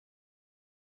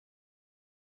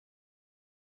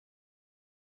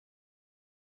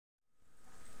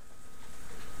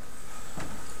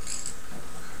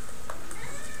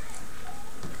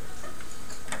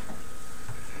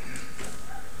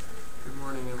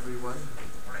everyone.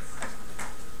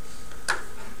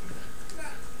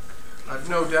 I've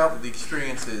no doubt that the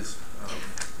experience is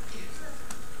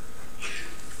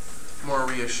more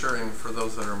reassuring for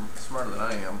those that are smarter than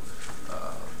I am.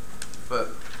 But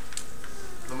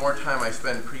the more time I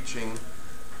spend preaching,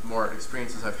 the more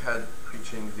experiences I've had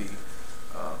preaching, the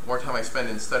more time I spend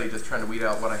in study just trying to weed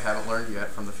out what I haven't learned yet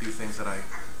from the few things that I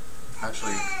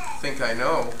actually think I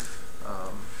know.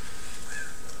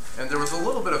 And there was a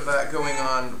little bit of that going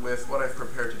on with what I've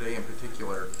prepared today in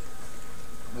particular.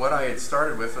 What I had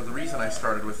started with, or the reason I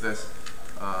started with this,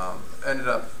 ended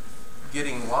up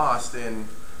getting lost in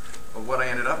what I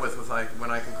ended up with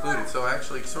when I concluded. So I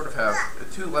actually sort of have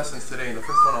two lessons today, and the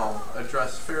first one I'll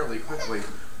address fairly quickly.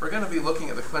 We're going to be looking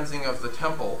at the cleansing of the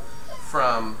temple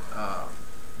from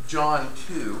John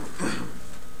 2,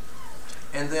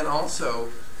 and then also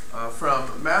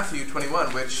from Matthew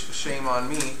 21, which, shame on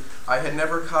me, I had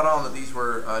never caught on that these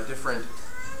were different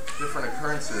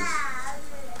occurrences,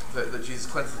 that Jesus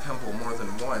cleansed the temple more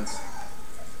than once.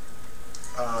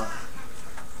 I'm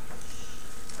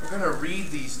going to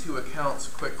read these two accounts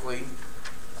quickly,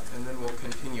 and then we'll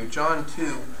continue. John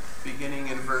 2, beginning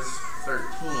in verse 13.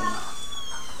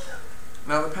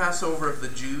 Now the Passover of the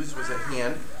Jews was at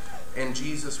hand, and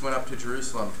Jesus went up to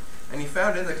Jerusalem. And he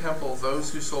found in the temple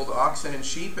those who sold oxen and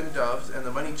sheep and doves, and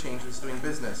the money changers doing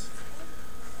business.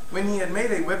 When he had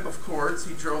made a whip of cords,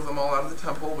 he drove them all out of the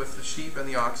temple with the sheep and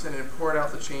the oxen, and poured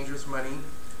out the changers' money,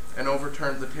 and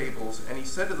overturned the tables. And he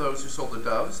said to those who sold the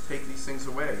doves, "Take these things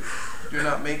away. Do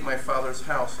not make my Father's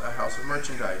house a house of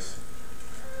merchandise."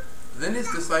 Then his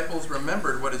disciples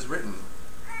remembered what is written,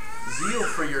 "Zeal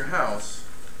for your house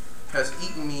has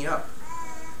eaten me up."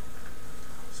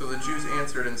 So the Jews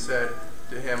answered and said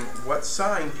to him, "What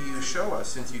sign do you show us,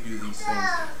 since you do these things?"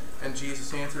 And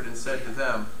Jesus answered and said to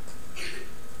them,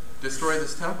 "Destroy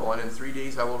this temple, and in 3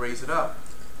 days I will raise it up."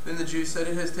 Then the Jews said,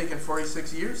 "It has taken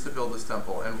 46 years to build this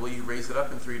temple, and will you raise it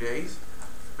up in 3 days?"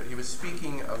 But he was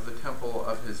speaking of the temple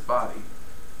of his body.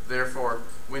 Therefore,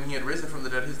 when he had risen from the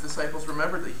dead, his disciples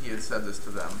remembered that he had said this to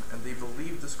them, and they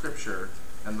believed the scripture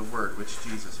and the word which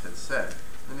Jesus had said.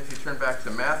 And if you turn back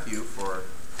to Matthew for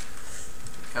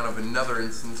kind of another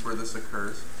instance where this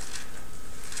occurs.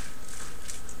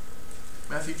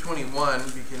 Matthew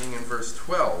 21, beginning in verse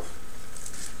 12.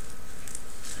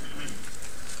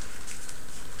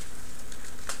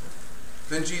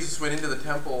 Then Jesus went into the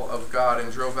temple of God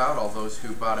and drove out all those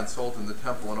who bought and sold in the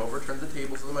temple, and overturned the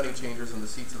tables of the money changers and the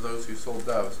seats of those who sold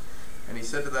doves. And he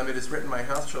said to them, "It is written, my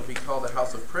house shall be called a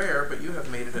house of prayer, but you have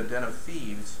made it a den of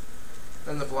thieves."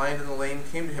 Then the blind and the lame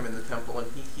came to him in the temple,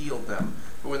 and he healed them.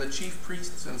 But when the chief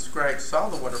priests and scribes saw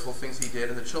the wonderful things he did,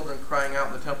 and the children crying out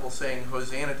in the temple, saying,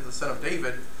 "Hosanna to the Son of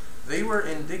David," they were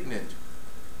indignant.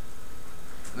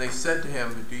 And they said to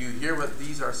him, "Do you hear what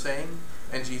these are saying?"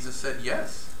 And Jesus said,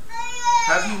 "Yes.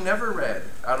 Have you never read,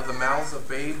 out of the mouths of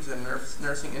babes and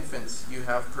nursing infants you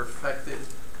have perfected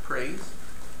praise?"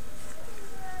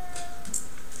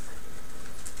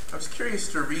 I was curious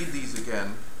to read these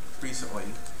again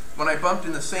recently, when I bumped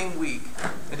in the same week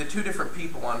into two different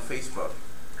people on Facebook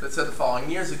that said the following.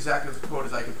 Here's exactly the quote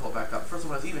as I can pull back up. The first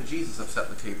one was, "Even Jesus upset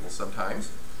the table sometimes."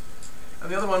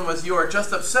 And the other one was, "You are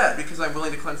just upset because I'm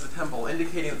willing to cleanse the temple,"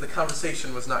 indicating that the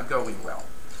conversation was not going well,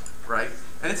 right?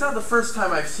 And it's not the first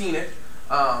time I've seen it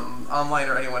online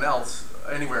or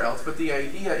anywhere else, but the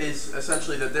idea is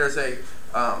essentially that there's a,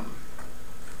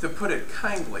 to put it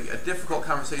kindly, a difficult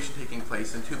conversation taking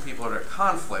place and two people are at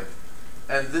conflict,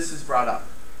 and this is brought up.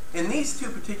 In these two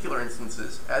particular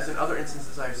instances, as in other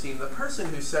instances I've seen, the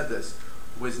person who said this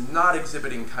was not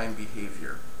exhibiting kind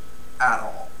behavior at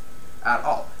all. At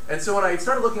all. And so when I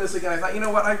started looking at this again, I thought, you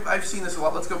know what, I've seen this a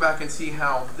lot. Let's go back and see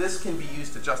how this can be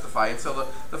used to justify. And so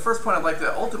the first point I'd like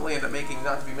to ultimately end up making,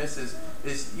 not to be missed, is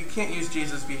you can't use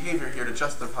Jesus' behavior here to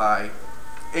justify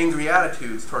angry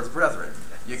attitudes towards brethren.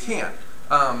 You can't.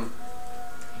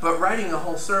 But writing a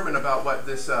whole sermon about what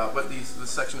this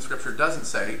section of scripture doesn't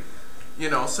say,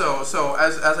 so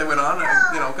as I went on,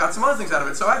 I got some other things out of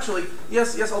it. So actually,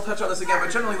 yes, I'll touch on this again,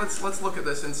 but generally let's look at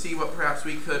this and see what perhaps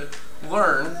we could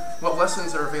learn, what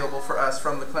lessons are available for us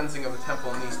from the cleansing of the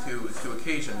temple in these two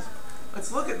occasions.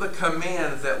 Let's look at the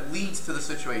command that leads to the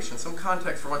situation, some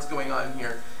context for what's going on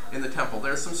here in the temple.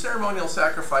 There's some ceremonial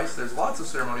sacrifice. There's lots of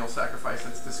ceremonial sacrifice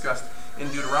that's discussed in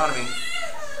Deuteronomy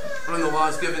when the law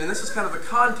is given, and this is kind of the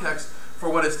context for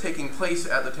what is taking place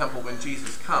at the temple when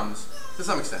Jesus comes, to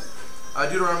some extent.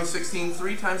 Deuteronomy 16,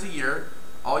 3 times a year,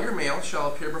 all your males shall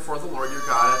appear before the Lord your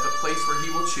God at the place where he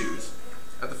will choose,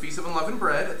 at the feast of unleavened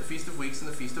bread, at the feast of weeks, and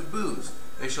the feast of booths.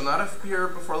 They shall not appear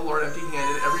before the Lord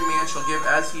empty-handed. Every man shall give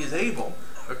as he is able,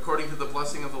 according to the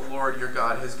blessing of the Lord your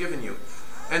God has given you.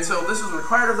 And so this is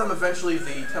required of them. Eventually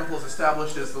the temple is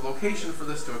established as the location for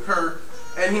this to occur.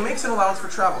 And he makes an allowance for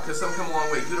travel, because some come a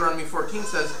long way. Deuteronomy 14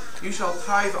 says, "You shall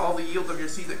tithe all the yield of your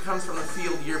seed that comes from the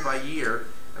field year by year,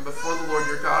 and before the Lord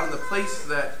your God in the place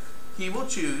that he will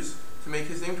choose to make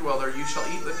his name dwell there, you shall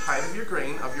eat the tithe of your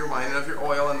grain, of your wine, and of your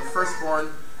oil, and the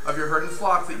firstborn of your herd and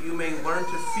flock, that you may learn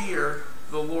to fear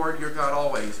the Lord your God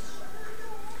always.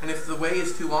 And if the way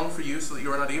is too long for you, so that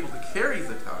you are not able to carry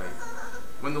the tithe,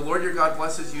 when the Lord your God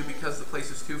blesses you because the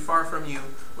place is too far from you,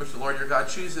 which the Lord your God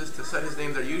chooses to set his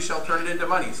name there, you shall turn it into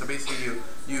money." So basically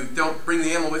you don't bring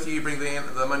the animal with you, you bring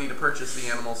the money to purchase the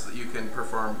animal so that you can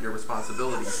perform your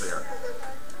responsibilities there.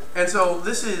 And so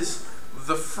this is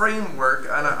the framework,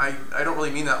 and I don't really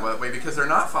mean that way because they're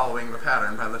not following the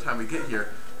pattern by the time we get here.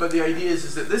 But the idea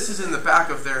is that this is in the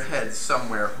back of their heads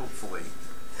somewhere, hopefully,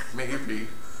 maybe,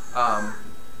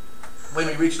 when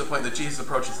we reach the point that Jesus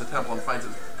approaches the temple and finds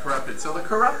it corrupted. So the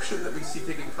corruption that we see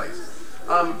taking place,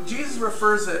 Jesus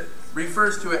refers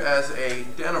to it as a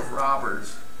den of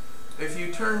robbers. If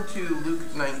you turn to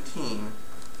Luke 19,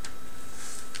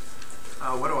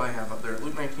 what do I have up there?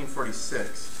 Luke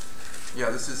 19:46. Yeah,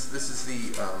 this is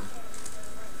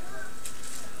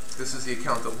the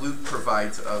account that Luke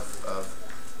provides of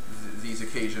these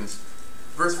occasions.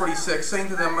 Verse 46, saying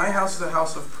to them, "My house is a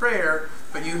house of prayer,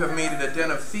 but you have made it a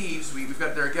den of thieves." We've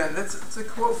got there again. It's a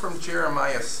quote from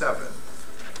Jeremiah 7.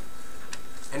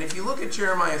 And if you look at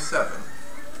Jeremiah 7,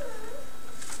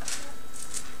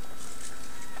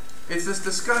 it's this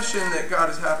discussion that God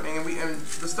is happening, and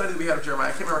the study that we had of Jeremiah,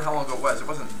 I can't remember how long ago it was. It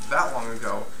wasn't that long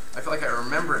ago. I feel like I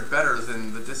remember it better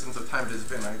than the distance of time it has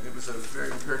been. It was a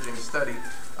very encouraging study.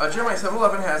 Jeremiah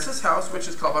 7:11 has, "This house, which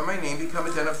is called by my name, become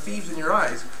a den of thieves in your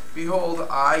eyes. Behold,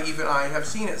 even I, have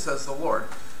seen it, says the Lord."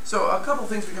 So a couple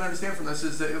things we can understand from this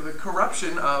is that the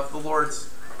corruption of the Lord's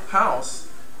house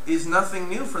is nothing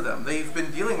new for them. They've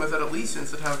been dealing with it at least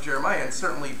since the time of Jeremiah, and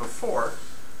certainly before.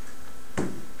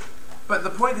 But the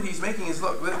point that he's making is,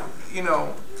 look,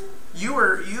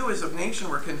 you as a nation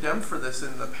were condemned for this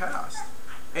in the past,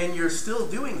 and you're still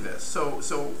doing this.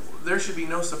 So there should be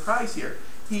no surprise here.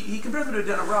 He compares them to a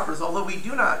den of robbers, although we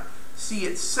do not see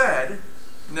it said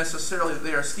necessarily that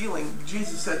they are stealing.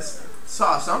 Jesus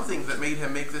saw something that made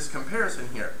him make this comparison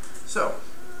here. So,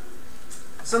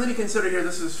 something to consider here,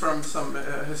 this is from some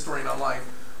historian online.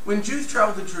 When Jews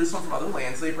traveled to Jerusalem from other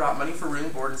lands, they brought money for room,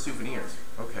 board, and souvenirs.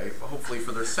 Okay, well, hopefully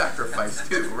for their sacrifice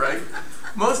too, right?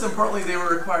 Most importantly, they were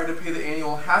required to pay the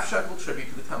annual half-shekel tribute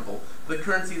to the temple. The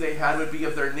currency they had would be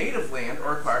of their native land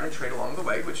or acquired in trade along the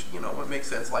way, which, what makes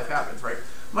sense, life happens, right?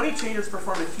 Money changers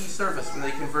performed a key service when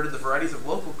they converted the varieties of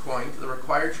local coin to the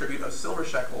required tribute of silver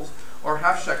shekels or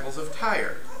half shekels of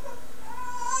Tyre.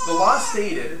 The law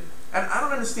stated, and I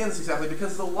don't understand this exactly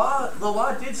because the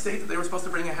law did state that they were supposed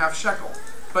to bring a half shekel.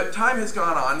 But time has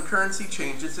gone on, currency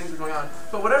changes, things are going on.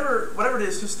 But whatever it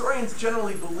is, historians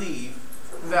generally believe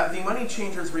that the money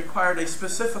changers required a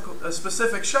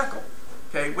specific shekel,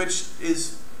 okay, which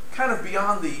is kind of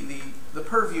beyond the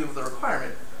purview of the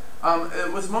requirement.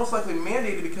 It was most likely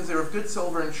mandated because they were of good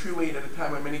silver and true weight at a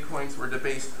time when many coins were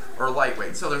debased or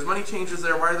lightweight. So there's money changers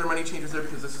there. Why are there money changers there?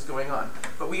 Because this is going on.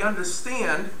 But we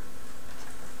understand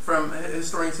from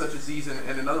historians such as these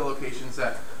and in other locations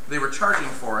that they were charging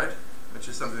for it, which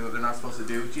is something that they're not supposed to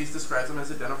do. Jesus describes them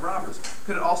as a den of robbers.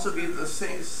 Could it also be that the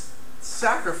same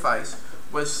sacrifice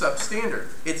was substandard?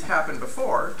 It's happened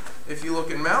before. If you look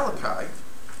in Malachi,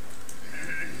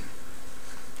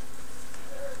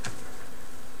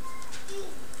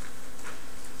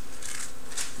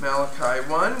 Malachi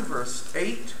 1, verse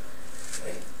 8.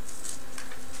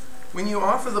 When you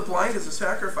offer the blind as a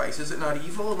sacrifice, is it not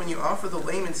evil? When you offer the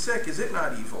lame and sick, is it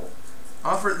not evil?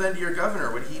 Offer it then to your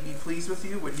governor. Would he be pleased with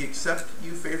you? Would he accept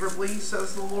you favorably,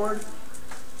 says the Lord?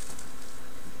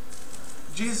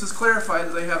 Jesus has clarified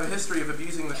that they have a history of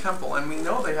abusing the temple, and we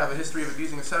know they have a history of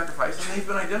abusing the sacrifice, and they've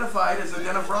been identified as a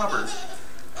den of robbers.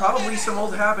 Probably some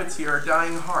old habits here are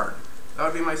dying hard. That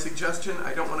would be my suggestion.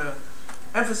 I don't want to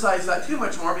emphasize that too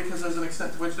much more because there's an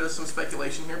extent to which there's some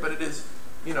speculation here, but it is,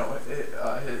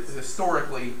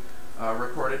 historically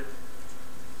recorded.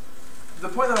 The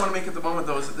point that I want to make at the moment,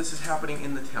 though, is that this is happening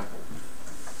in the temple.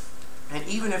 And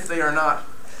even if they are not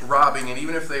robbing, and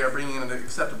even if they are bringing in an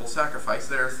acceptable sacrifice,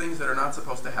 there are things that are not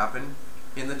supposed to happen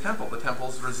in the temple. The temple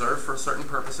is reserved for certain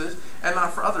purposes and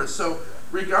not for others. So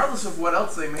regardless of what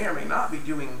else they may or may not be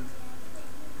doing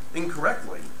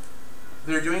incorrectly,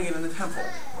 they're doing it in the temple,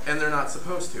 and they're not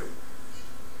supposed to.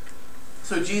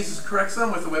 So Jesus corrects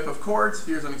them with a whip of cords.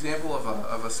 Here's an example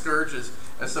of a scourge,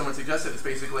 as someone suggested. It's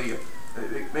basically,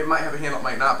 it might have a handle, it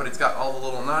might not, but it's got all the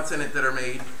little knots in it that are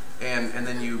made, and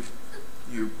then you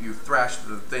you thrash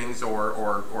the things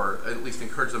or at least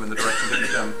encourage them in the direction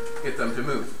to get them to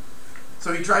move.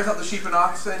 So he drives out the sheep and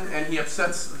oxen, and he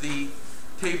upsets the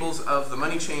tables of the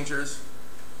money changers.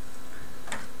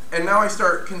 And now I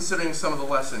start considering some of the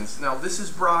lessons. Now this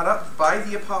is brought up by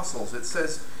the apostles. It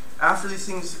says, after these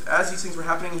things, as these things were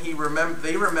happening, they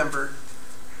remembered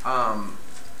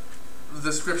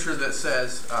the scripture that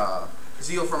says,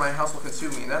 zeal for my house will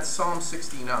consume me. And that's Psalm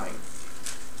 69.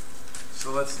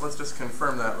 So let's just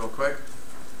confirm that real quick.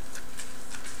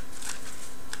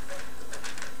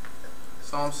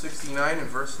 Psalm 69 and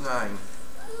verse 9.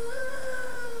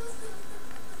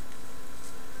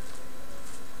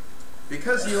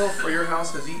 Because zeal for your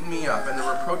house has eaten me up, and the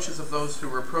reproaches of those who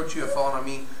reproach you have fallen on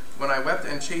me. When I wept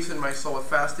and chastened my soul with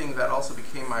fasting, that also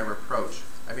became my reproach.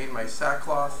 I made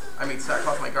sackcloth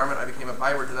my garment, I became a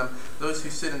byword to them. Those who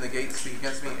sit in the gate speak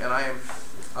against me, and I am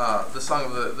the song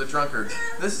of the drunkard.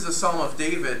 This is a psalm of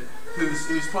David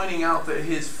who's pointing out that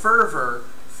his fervor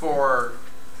for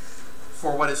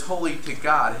what is holy to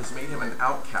God has made him an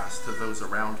outcast to those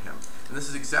around him. And this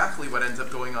is exactly what ends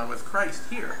up going on with Christ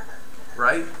here,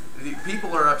 right? The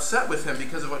people are upset with him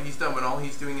because of what he's done when all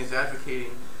he's doing is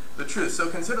advocating the truth. So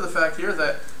consider the fact here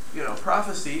that,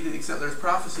 prophecy, to the extent there's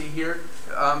prophecy here,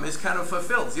 is kind of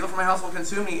fulfilled. Zeal for my house will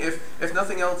consume me. If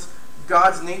nothing else,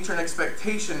 God's nature and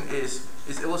expectation is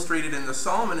illustrated in the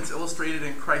psalm, and it's illustrated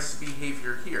in Christ's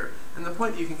behavior here. And the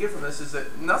point that you can get from this is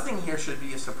that nothing here should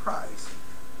be a surprise.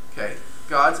 Okay,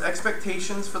 God's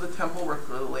expectations for the temple were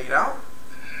laid out.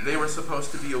 They were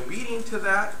supposed to be obedient to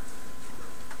that.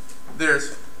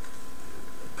 There's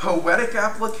poetic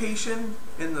application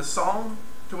in the psalm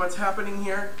to what's happening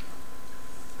here.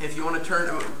 If you want to turn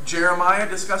to Jeremiah,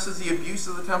 discusses the abuse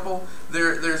of the temple.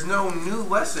 There's no new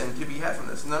lesson to be had from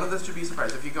this. None of this should be a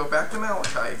surprise. If you go back to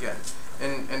Malachi again,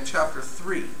 in chapter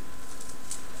 3,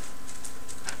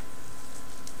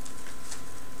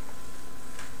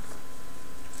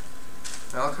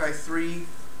 Malachi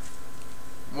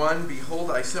 3:1,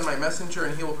 behold, I send my messenger,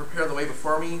 and he will prepare the way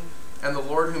before me, and the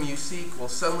Lord whom you seek will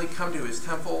suddenly come to his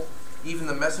temple, even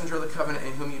the messenger of the covenant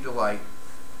in whom you delight.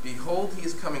 Behold, he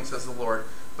is coming, says the Lord.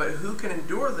 But who can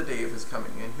endure the day of his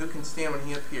coming, and who can stand when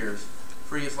he appears?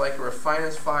 For he is like a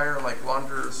refiner's fire, and like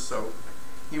launderer's soap.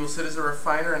 He will sit as a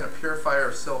refiner and a purifier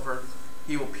of silver.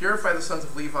 He will purify the sons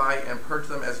of Levi, and purge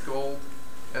them as gold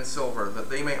and silver, that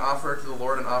they may offer to the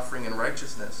Lord an offering in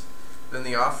righteousness. Then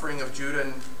the offering of Judah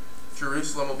and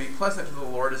Jerusalem will be pleasant to the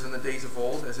Lord, as in the days of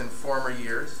old, as in former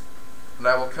years. And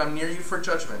I will come near you for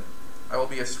judgment. I will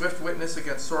be a swift witness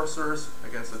against sorcerers,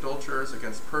 against adulterers,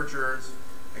 against perjurers,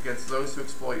 against those who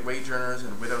exploit wage earners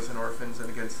and widows and orphans, and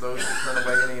against those who turn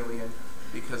away an alien,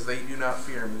 because they do not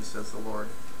fear me, says the Lord.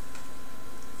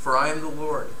 For I am the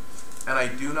Lord, and I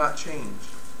do not change.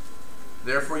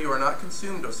 Therefore you are not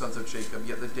consumed, O sons of Jacob,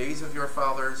 yet from the days of your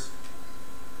fathers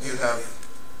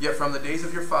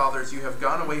you have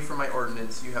gone away from my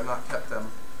ordinance, you have not kept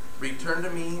them. Return to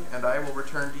me, and I will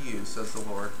return to you, says the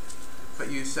Lord. But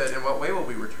you said, in what way will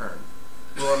we return?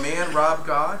 Will a man rob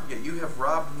God? Yet you have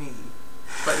robbed me.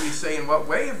 But you say, in what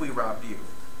way have we robbed you?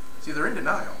 See, they're in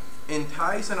denial. In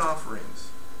tithes and offerings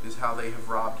is how they have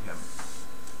robbed him.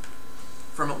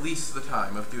 From at least the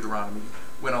time of Deuteronomy,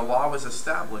 when a law was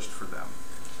established for them.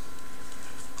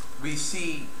 We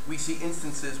see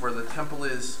instances where the temple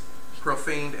is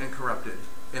profaned and corrupted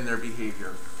in their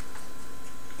behavior.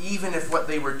 Even if what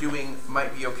they were doing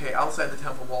might be okay outside the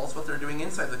temple walls, what they're doing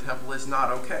inside the temple is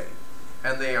not okay.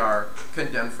 And they are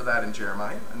condemned for that in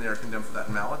Jeremiah, and they are condemned for that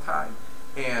in Malachi.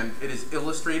 And it is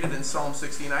illustrated in Psalm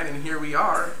 69, and here we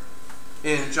are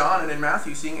in John and in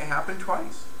Matthew seeing it happen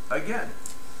twice. Again,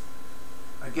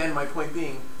 my point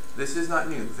being, this is not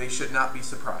new. They should not be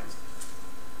surprised.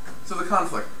 So the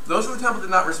conflict. Those in the temple did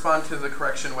not respond to the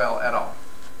correction well at all.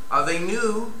 They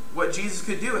knew what Jesus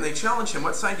could do, and they challenged him.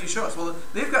 What sign do you show us? Well,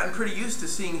 they've gotten pretty used to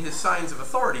seeing his signs of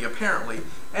authority, apparently.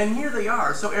 And here they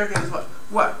are, so arrogant as what?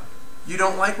 What? You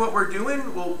don't like what we're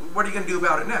doing? Well, what are you going to do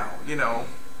about it now?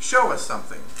 Show us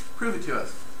something. Prove it to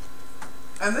us.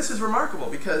 And this is remarkable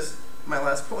because, my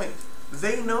last point,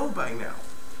 they know by now.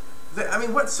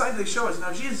 What sign do they show us?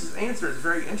 Now, Jesus' answer is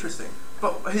very interesting.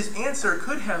 But his answer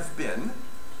could have been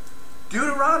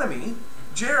Deuteronomy,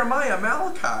 Jeremiah,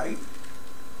 Malachi.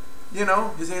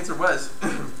 His answer was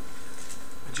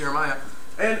Jeremiah.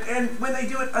 And when they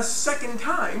do it a second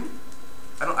time,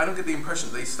 I don't get the impression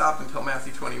that they stopped until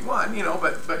Matthew 21,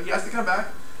 but he has to come back.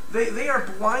 They are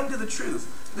blind to the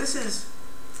truth. This is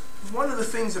one of the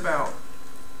things about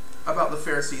the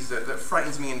Pharisees that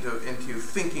frightens me into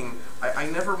thinking I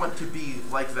never want to be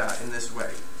like that in this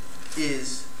way,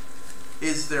 is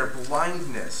their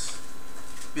blindness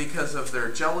because of their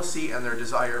jealousy and their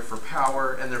desire for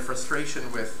power and their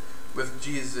frustration with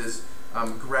Jesus'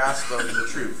 grasp of the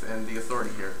truth and the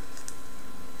authority here.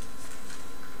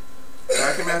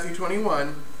 Back in Matthew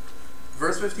 21,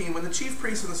 verse 15, when the chief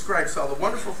priests and the scribes saw the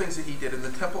wonderful things that he did in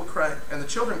the temple, and the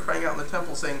children crying out in the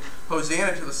temple saying,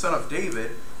 Hosanna to the Son of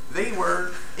David, they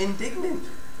were indignant.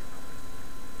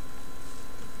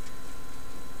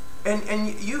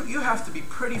 And you have to be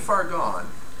pretty far gone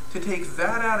to take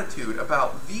that attitude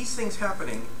about these things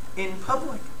happening in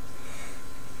public.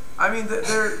 I mean,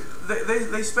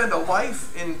 they spend a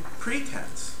life in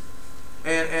pretense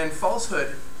and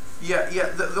falsehood,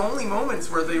 yet the only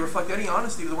moments where they reflect any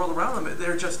honesty to the world around them,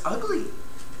 they're just ugly.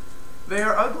 They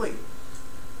are ugly.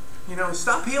 You know,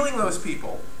 stop healing those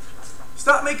people.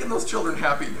 Stop making those children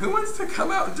happy. Who wants to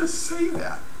come out and just say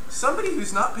that? Somebody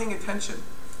who's not paying attention.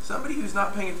 Somebody who's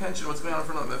not paying attention to what's going on in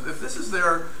front of them. If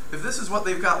this is what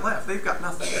they've got left, they've got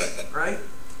nothing, right?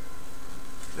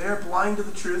 They are blind to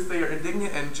the truth. They are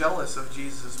indignant and jealous of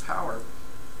Jesus' power.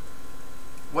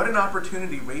 What an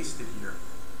opportunity wasted here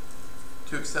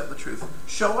to accept the truth.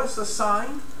 Show us a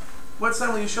sign? What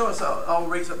sign will you show us? I'll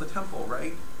raise up the temple,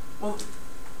 right? Well,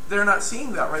 they're not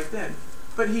seeing that right then.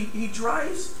 But he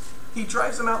drives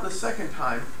them out the second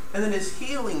time and then is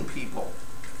healing people.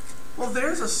 Well,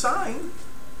 there's a sign.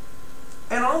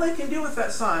 And all they can do with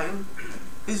that sign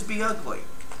is be ugly.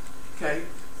 Okay?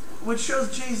 Which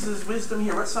shows Jesus' wisdom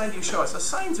here. What sign do you show us? A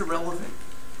sign's irrelevant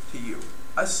to you.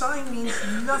 A sign means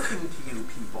nothing to you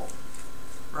people.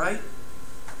 Right?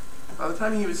 By the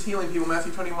time he was healing people,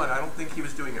 Matthew 21, I don't think he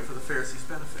was doing it for the Pharisees'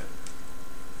 benefit.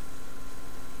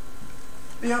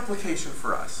 The application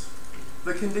for us.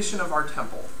 The condition of our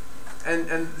temple.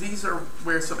 And these are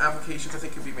where some applications I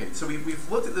think can be made. So we've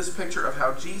looked at this picture of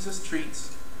how Jesus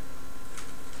treats,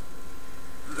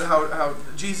 how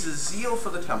Jesus' zeal for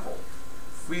the temple.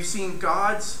 We've seen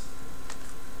God's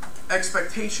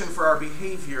expectation for our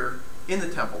behavior in the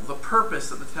temple, the purpose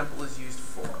that the temple is used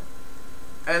for.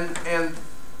 And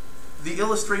the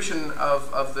illustration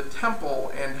of the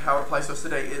temple and how it applies to us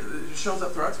today, it shows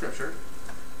up throughout Scripture.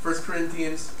 1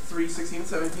 Corinthians 3:16 and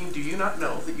 17, do you not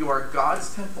know that you are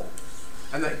God's temple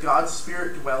and that God's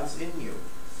Spirit dwells in you?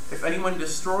 If anyone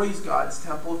destroys God's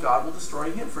temple, God will destroy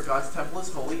him, for God's temple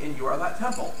is holy and you are that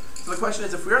temple. So the question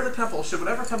is, if we are the temple, should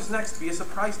whatever comes next be a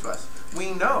surprise to us?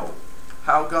 We know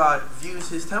how God views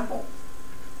his temple,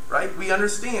 right? We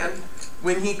understand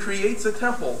when he creates a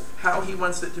temple, how he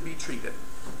wants it to be treated,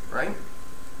 right?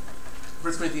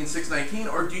 1 Corinthians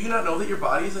 6:19, or do you not know that your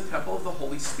body is a temple of the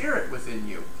Holy Spirit within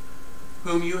you,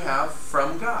 whom you have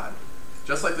from God?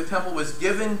 Just like the temple was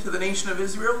given to the nation of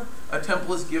Israel, a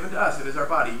temple is given to us. It is our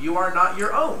body. You are not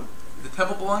your own. Did the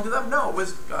temple belong to them? No, it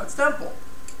was God's temple.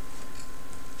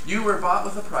 You were bought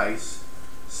with a price,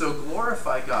 so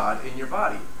glorify God in your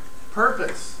body.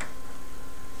 Purpose.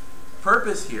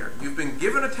 Purpose here. You've been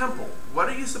given a temple. What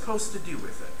are you supposed to do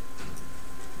with it?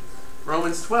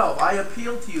 Romans 12, I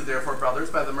appeal to you, therefore,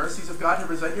 brothers, by the mercies of God, to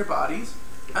present your bodies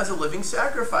as a living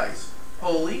sacrifice,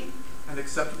 holy and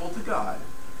acceptable to God,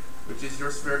 which is your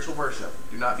spiritual worship.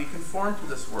 Do not be conformed to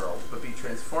this world, but be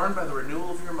transformed by the renewal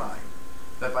of your mind,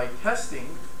 that by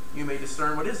testing you may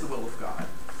discern what is the will of God,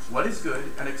 what is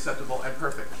good and acceptable and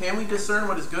perfect. Can we discern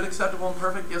what is good, acceptable, and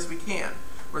perfect? Yes, we can.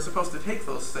 We're supposed to take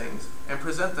those things and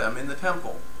present them in the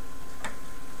temple.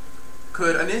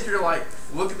 Could an Israelite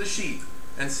look at the sheep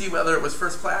and see whether it was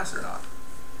first class or not?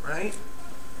 Right?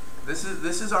 This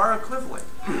is our equivalent.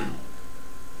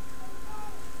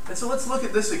 And so let's look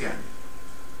at this again.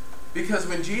 Because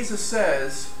when Jesus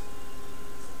says,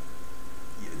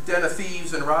 den of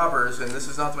thieves and robbers, and this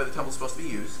is not the way the temple is supposed to be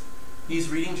used, he's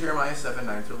reading Jeremiah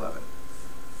 7:9-11.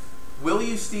 Will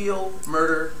you steal,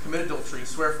 murder, commit adultery,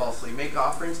 swear falsely, make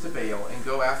offerings to Baal, and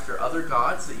go after other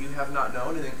gods that you have not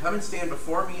known, and then come and stand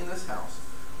before me in this house,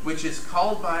 which is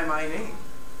called by my name,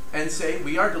 and say,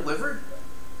 we are delivered,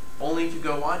 only to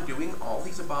go on doing all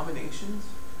these abominations?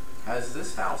 Has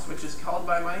this house, which is called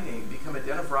by my name, become a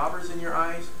den of robbers in your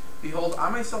eyes? Behold, I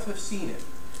myself have seen it,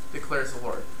 declares the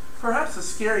Lord. Perhaps the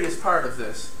scariest part of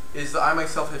this is the I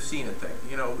myself have seen it thing.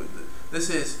 You know,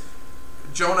 this is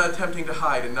Jonah attempting to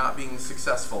hide and not being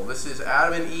successful. This is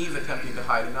Adam and Eve attempting to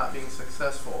hide and not being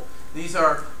successful. These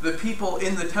are the people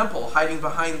in the temple hiding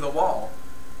behind the wall,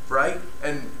 right?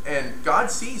 And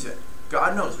God sees it.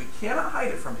 God knows. We cannot hide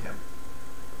it from him.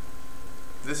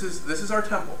 This is our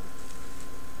temple.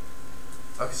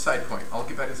 Okay, side point. I'll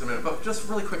get back to this in a minute. But just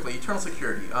really quickly, eternal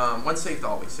security. Once saved,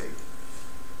 always saved.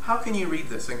 How can you read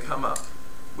this and come up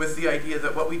with the idea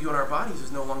that what we do in our bodies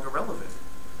is no longer relevant?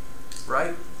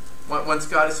 Right? Once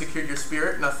God has secured your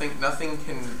spirit, nothing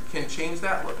can change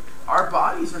that. Look, our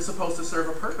bodies are supposed to serve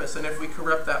a purpose, and if we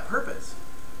corrupt that purpose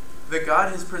that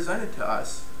God has presented to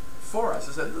us for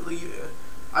us,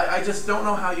 I just don't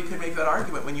know how you could make that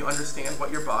argument when you understand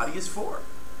what your body is for.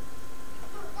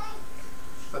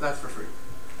 But that's for free.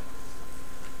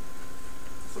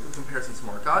 Let's look at the comparisons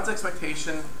more. God's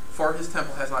expectation for his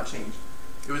temple has not changed.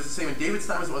 It was the same in David's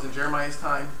time as it was in Jeremiah's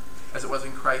time, as it was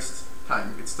in Christ's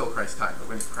time. It's still Christ's time, but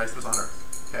when Christ was on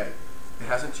earth. Okay? It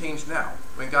hasn't changed now.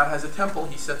 When God has a temple,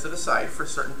 he sets it aside for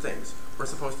certain things. We're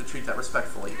supposed to treat that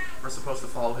respectfully. We're supposed to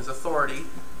follow his authority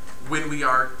when we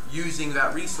are using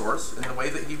that resource in the way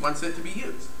that he wants it to be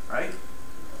used. Right?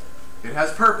 It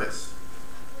has purpose.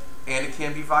 And it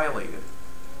can be violated.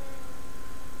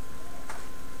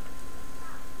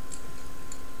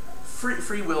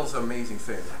 Free will is an amazing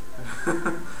thing.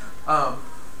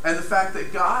 And the fact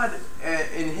that God,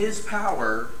 in his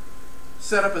power,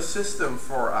 set up a system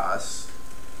for us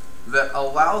that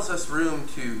allows us room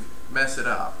to mess it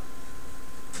up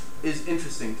is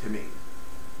interesting to me.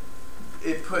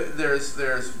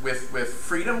 With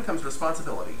freedom comes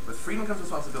responsibility. With freedom comes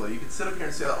responsibility. You can sit up here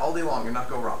and say that all day long and not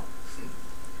go wrong.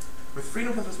 With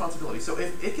freedom comes responsibility. So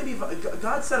if it can be,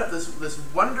 God set up this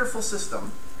wonderful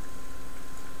system,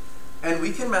 and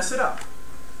we can mess it up.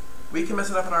 We can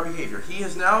mess it up in our behavior. He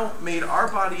has now made our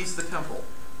bodies the temple.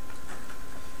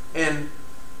 And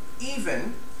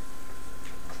even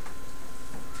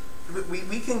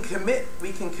we can commit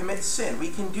sin. We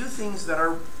can do things that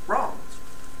are wrong.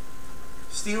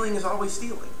 Stealing is always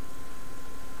stealing.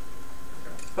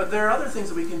 But there are other things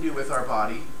that we can do with our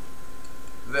body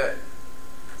that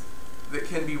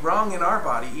can be wrong in our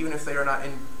body, even if they are not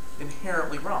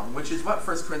inherently wrong, which is what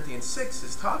 1 Corinthians 6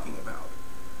 is talking about.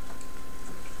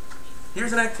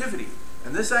 Here's an activity,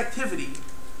 and this activity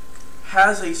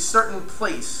has a certain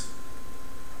place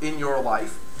in your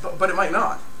life, but it might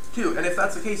not, too. And if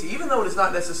that's the case, even though it is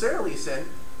not necessarily a sin,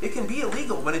 it can be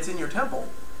illegal when it's in your temple.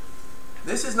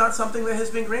 This is not something that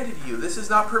has been granted to you. This is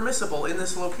not permissible in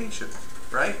this location,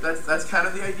 right? That's kind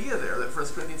of the idea there that 1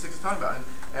 Corinthians 6 is talking about,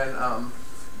 and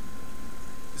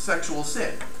sexual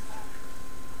sin.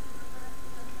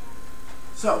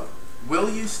 So, will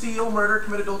you steal, murder,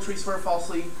 commit adultery, swear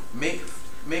falsely, make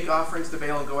offerings to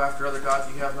Baal, and go after other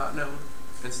gods you have not known,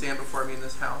 and stand before me in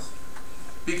this house?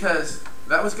 Because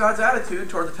that was God's attitude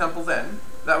toward the temple then.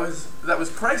 That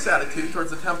was Christ's attitude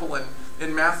towards the temple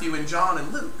in Matthew and John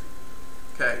and Luke.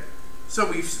 Okay? So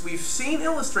we've seen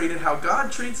illustrated how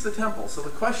God treats the temple. So the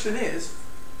question is,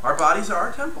 our bodies are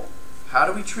our temple. How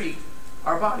do we treat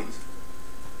our bodies?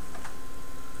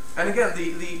 And again,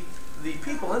 the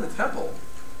people in the temple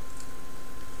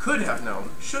could have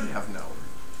known, should have known,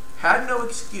 had no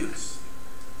excuse,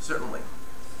 certainly.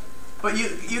 But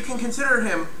you can consider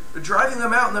him driving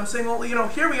them out and them saying, well,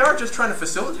 here we are just trying to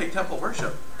facilitate temple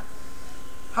worship.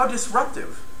 How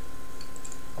disruptive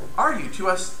are you to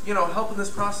us, helping this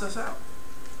process out?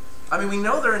 I mean, we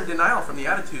know they're in denial from the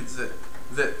attitudes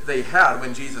that they had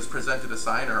when Jesus presented a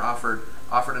sign or offered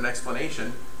an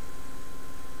explanation.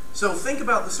 So think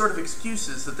about the sort of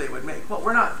excuses that they would make. Well,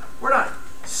 we're not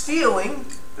stealing.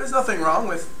 There's nothing wrong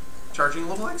with charging a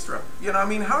little extra.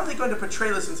 How are they going to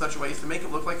portray this in such a way as to make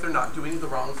it look like they're not doing the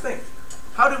wrong thing?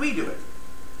 How do we do it?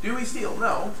 Do we steal?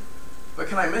 No. But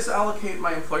can I misallocate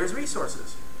my employer's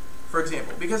resources, for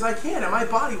example? Because I can, and my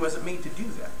body wasn't made to do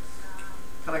that.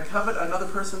 Can I covet another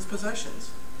person's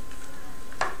possessions?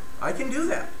 I can do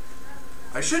that.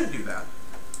 I shouldn't do that.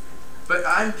 But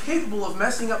I'm capable of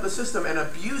messing up the system and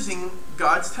abusing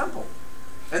God's temple.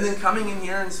 And then coming in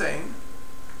here and saying,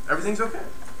 everything's okay.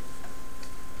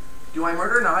 Do I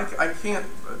murder? No, I can't.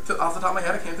 Off the top of my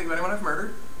head, I can't think of anyone I've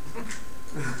murdered.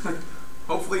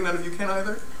 Hopefully none of you can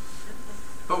either.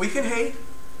 But we can hate,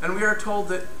 and we are told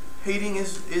that hating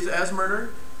is as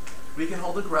murder. We can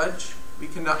hold a grudge. We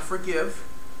cannot forgive.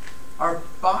 Our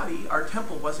body, our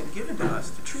temple, wasn't given to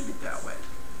us to treat it that way.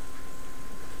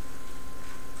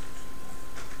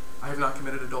 I have not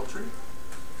committed adultery.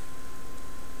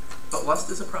 But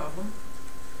lust is a problem.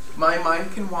 My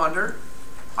mind can wander.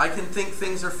 I can think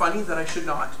things are funny that I should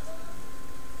not.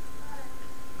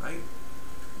 Right?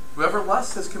 Whoever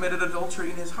lusts has committed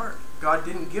adultery in his heart. God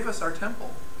didn't give us our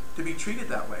temple to be treated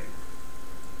that way.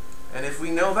 And if we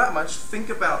know that much, think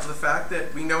about the fact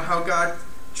that we know how God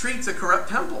treats a corrupt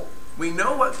temple. We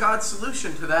know what God's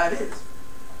solution to that is.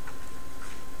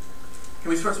 Can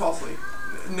we swear falsely?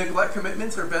 Neglect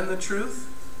commitments or bend the truth?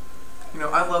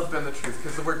 I love bend the truth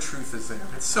because the word truth is there.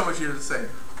 It's so much easier to say.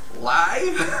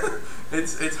 Lie?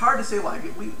 it's hard to say lie.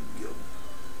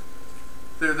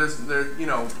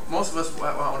 Most of us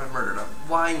won't have murdered.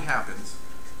 Lying happens.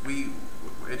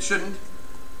 It shouldn't,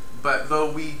 but though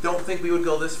we don't think we would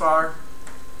go this far,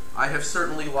 I have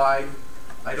certainly lied.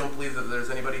 I don't believe that there's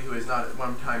anybody who has not at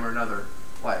one time or another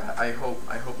lied. I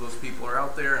hope those people are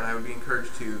out there, and I would be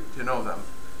encouraged to know them.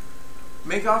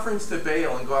 Make offerings to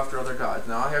Baal and go after other gods.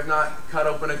 Now, I have not cut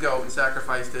open a goat and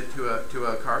sacrificed it to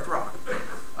a carved rock.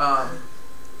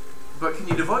 But can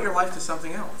you devote your life to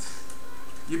something else?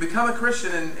 You become a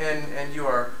Christian and you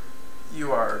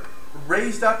are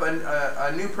raised up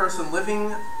a new person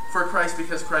living for Christ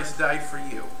because Christ died for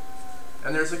you.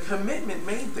 And there's a commitment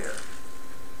made there.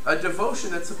 A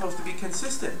devotion that's supposed to be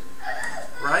consistent.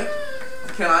 Right?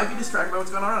 Can I be distracted by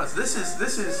what's going on around us? This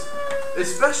is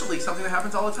especially something that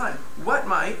happens all the time. What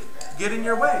might get in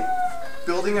your way?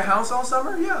 Building a house all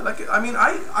summer? Yeah.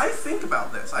 I think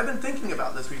about this. I've been thinking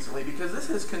about this recently because this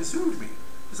has consumed me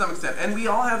to some extent. And we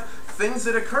all have things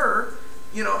that occur,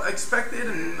 expected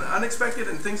and unexpected,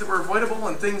 and things that were avoidable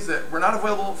and things that were not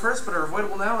avoidable at first but are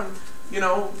avoidable now. And,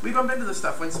 we bump into this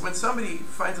stuff. When somebody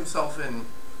finds himself in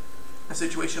a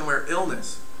situation where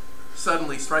illness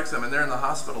suddenly strikes them and they're in the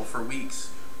hospital for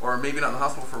weeks, or maybe not in the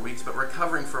hospital for weeks, but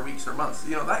recovering for weeks or months,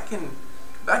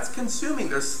 that's consuming.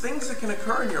 There's things that can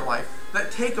occur in your life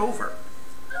that take over.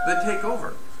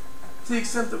 To the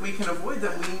extent that we can avoid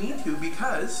them, we need to,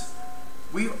 because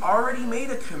we've already made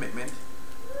a commitment.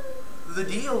 The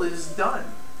deal is done.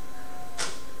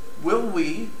 Will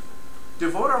we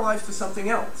devote our lives to something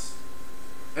else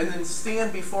and then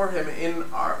stand before Him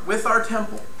with our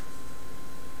temple,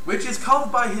 which is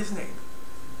called by His name,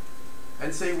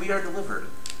 and say we are delivered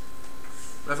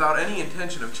without any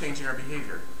intention of changing our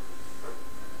behavior?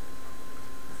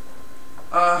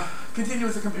 Continue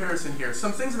with the comparison here.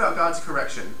 Some things about God's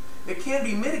correction. It can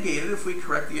be mitigated if we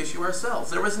correct the issue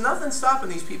ourselves. There was nothing stopping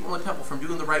these people in the temple from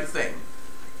doing the right thing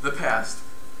the past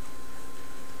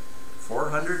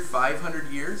 400,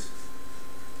 500 years.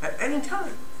 At any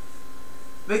time.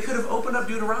 They could have opened up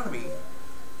Deuteronomy.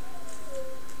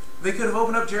 They could have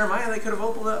opened up Jeremiah. They could have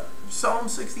opened up Psalm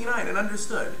 69 and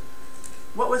understood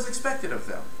what was expected of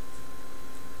them.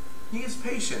 He is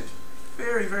patient.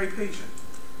 Very, very patient.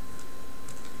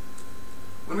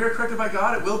 When we are corrected by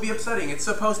God, it will be upsetting. It's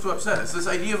supposed to upset us. This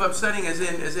idea of upsetting as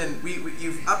in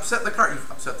you've upset the cart, you've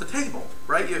upset the table,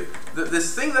 right?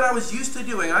 This thing that I was used to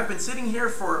doing, I've been sitting here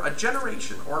for a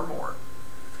generation or more,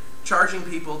 charging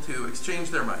people to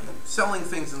exchange their money, selling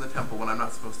things in the temple when I'm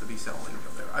not supposed to be selling them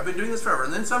there. I've been doing this forever,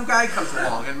 and then some guy comes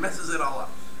along and messes it all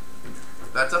up.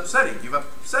 That's upsetting. You've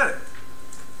upset it.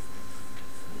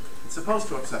 It's supposed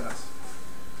to upset us.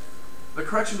 The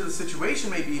correction to the situation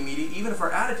may be immediate, even if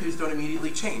our attitudes don't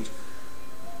immediately change.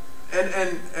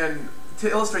 And to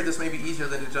illustrate this may be easier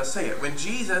than to just say it. When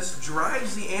Jesus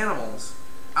drives the animals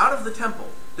out of the temple,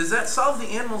 does that solve the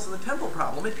animals in the temple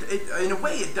problem? In a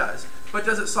way it does. But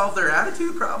does it solve their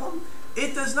attitude problem?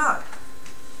 It does not.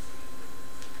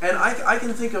 And I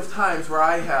can think of times where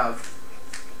I have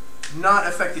not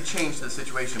affected change to the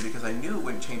situation because I knew it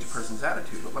wouldn't change a person's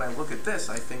attitude. But when I look at this,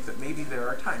 I think that maybe there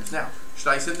are times. Now, should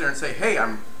I sit there and say, hey,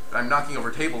 I'm knocking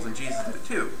over tables and Jesus did it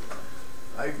too?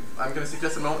 I'm going to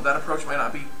suggest a moment that approach might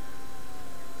not be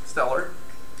stellar.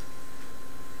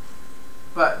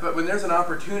 But when there's an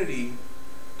opportunity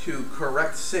to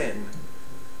correct sin,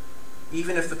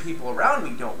 even if the people around me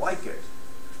don't like it,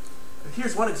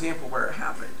 here's one example where it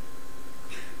happened.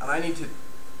 And I need to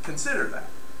consider that.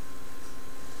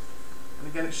 And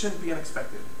again, it shouldn't be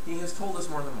unexpected. He has told us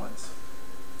more than once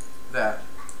that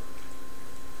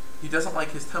He doesn't like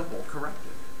His temple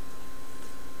corrupted.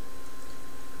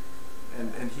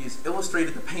 And He's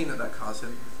illustrated the pain that caused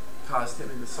him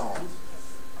in the Psalms.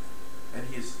 And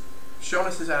He's shown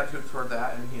us His attitude toward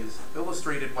that, and He has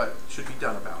illustrated what should be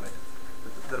done about it.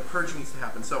 That a purge needs to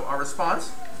happen. So our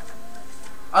response,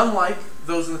 unlike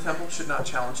those in the temple, should not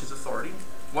challenge His authority.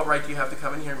 What right do you have to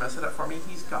come in here and mess it up for me?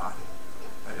 He's God.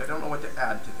 I don't know what to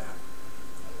add to that.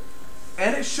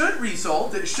 And it should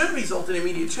result in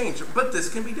immediate change, but this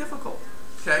can be difficult.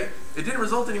 Okay? It didn't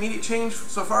result in immediate change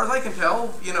so far as I can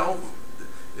tell.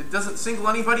 It doesn't single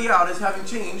anybody out as having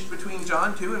changed between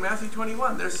John 2 and Matthew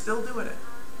 21. They're still doing it.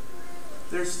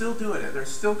 They're still doing it. They're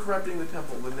still corrupting the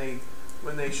temple when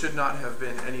they should not have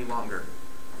been any longer.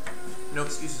 No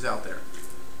excuses out there.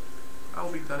 I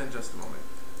will be done in just a moment.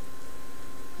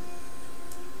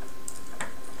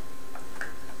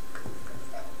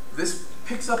 This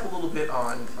picks up a little bit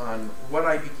on what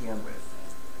I began with.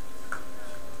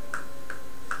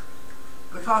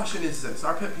 The caution is this: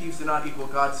 our pet peeves do not equal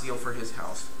God's zeal for His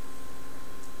house.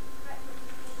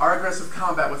 Our aggressive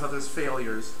combat with others'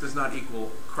 failures does not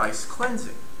equal Christ's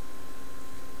cleansing.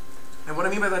 And what I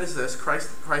mean by that is this: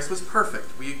 Christ was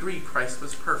perfect. We agree Christ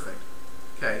was perfect.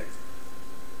 Okay?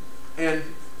 And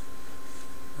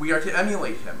we are to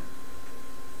emulate him.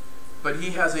 But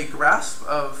he has a grasp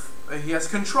of, he has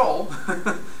control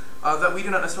that we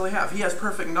do not necessarily have. He has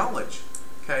perfect knowledge.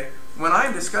 Okay? When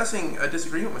I'm discussing a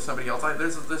disagreement with somebody else,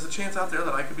 there's a chance out there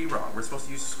that I could be wrong. We're supposed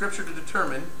to use Scripture to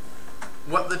determine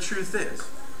what the truth is.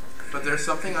 But there's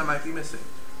something I might be missing.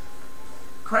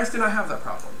 Christ did not have that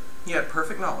problem. He had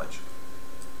perfect knowledge.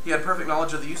 He had perfect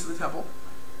knowledge of the use of the temple.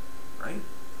 Right?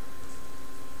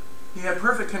 He had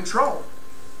perfect control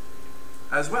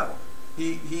as well.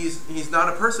 He's not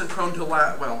a person prone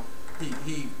to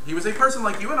he was a person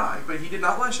like you and I, but he did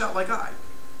not lash out like I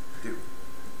do.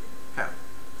 Have,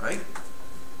 right?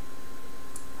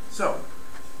 So,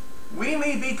 we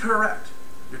may be correct.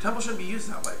 Your temple shouldn't be used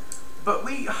that way. But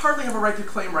we hardly have a right to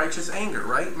claim righteous anger,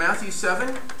 right? Matthew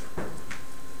 7.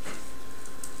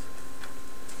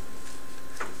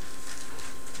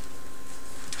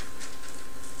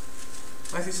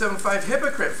 Matthew 7:5,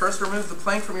 hypocrite, first remove the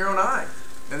plank from your own eye,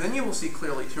 and then you will see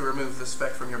clearly to remove the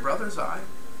speck from your brother's eye.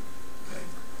 Okay?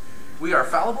 We are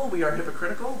fallible, we are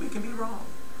hypocritical, we can be wrong.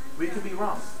 We can be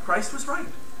wrong. Christ was right.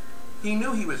 He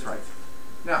knew he was right.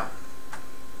 Now,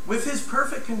 with his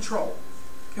perfect control,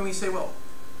 can we say, well,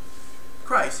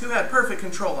 Christ, who had perfect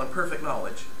control and perfect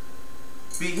knowledge,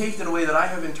 behaved in a way that I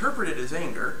have interpreted as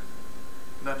anger,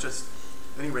 not just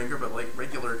any anger, but like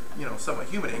regular, somewhat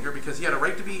human anger, because he had a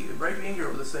right to be angry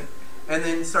over this thing, and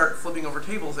then start flipping over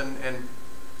tables and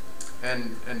I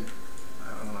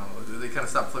don't know, they kind of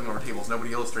stopped flipping over tables.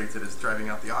 Nobody illustrates it as driving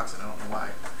out the oxen. I don't know why,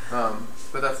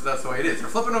 but that's the way it is. They're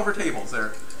flipping over tables.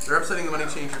 They're upsetting the money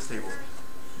changers' tables.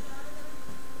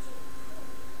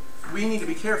 We need to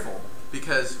be careful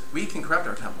because we can corrupt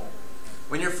our temple.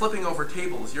 When you're flipping over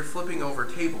tables, you're flipping over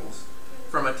tables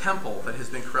from a temple that has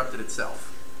been corrupted itself.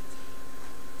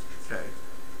 Okay.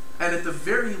 And at the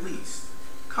very least,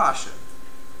 caution.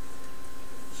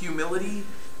 Humility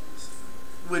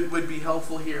would be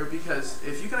helpful here, because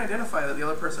if you can identify that the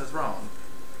other person is wrong,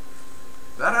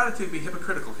 that attitude would be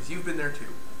hypocritical, because you've been there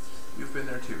too. You've been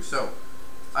there too. So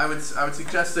I would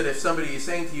suggest that if somebody is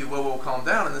saying to you, whoa, calm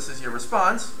down, and this is your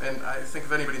response, and I think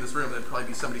of anybody in this room, there'd probably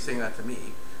be somebody saying that to me.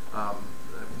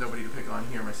 Nobody to pick on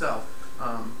here myself.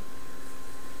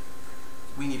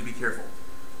 We need to be careful.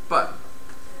 But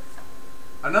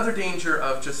another danger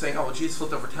of just saying, oh, well, Jesus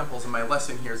flipped over temples, and my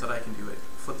lesson here is that I can do it.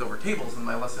 Flipped over tables, and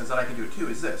my lesson is that I can do it too,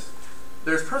 is this.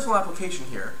 There's personal application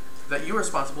here that you're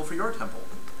responsible for your temple.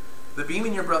 The beam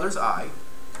in your brother's eye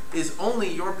is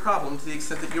only your problem to the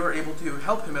extent that you are able to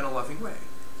help him in a loving way.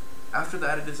 After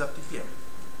that, it is up to him.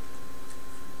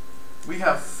 We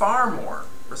have far more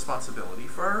responsibility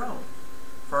for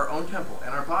our own temple,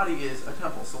 and our body is a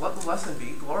temple. So let the lesson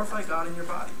be, glorify God in your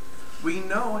body. We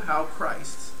know how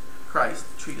Christ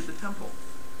treated the temple.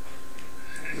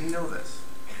 We know this.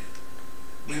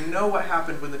 We know what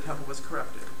happened when the temple was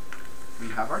corrupted. We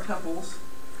have our temples,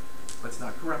 let's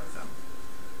not corrupt them.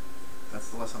 That's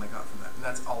the lesson I got from that, and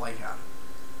that's all I have.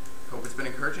 Hope it's been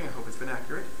encouraging. I hope it's been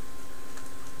accurate.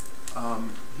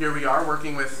 Here we are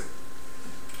working with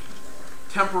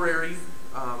temporary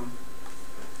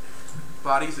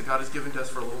bodies that God has given to us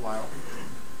for a little while,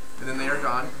 and then they are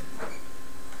gone.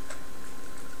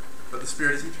 But the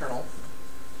Spirit is eternal.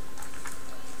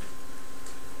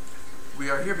 We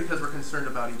are here because we're concerned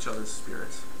about each other's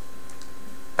spirits.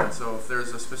 And so if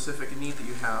there's a specific need that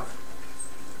you have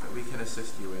that we can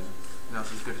assist you in,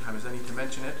 now's as good a time as any to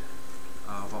mention it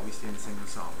while we stand and sing the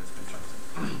song that's been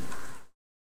chosen.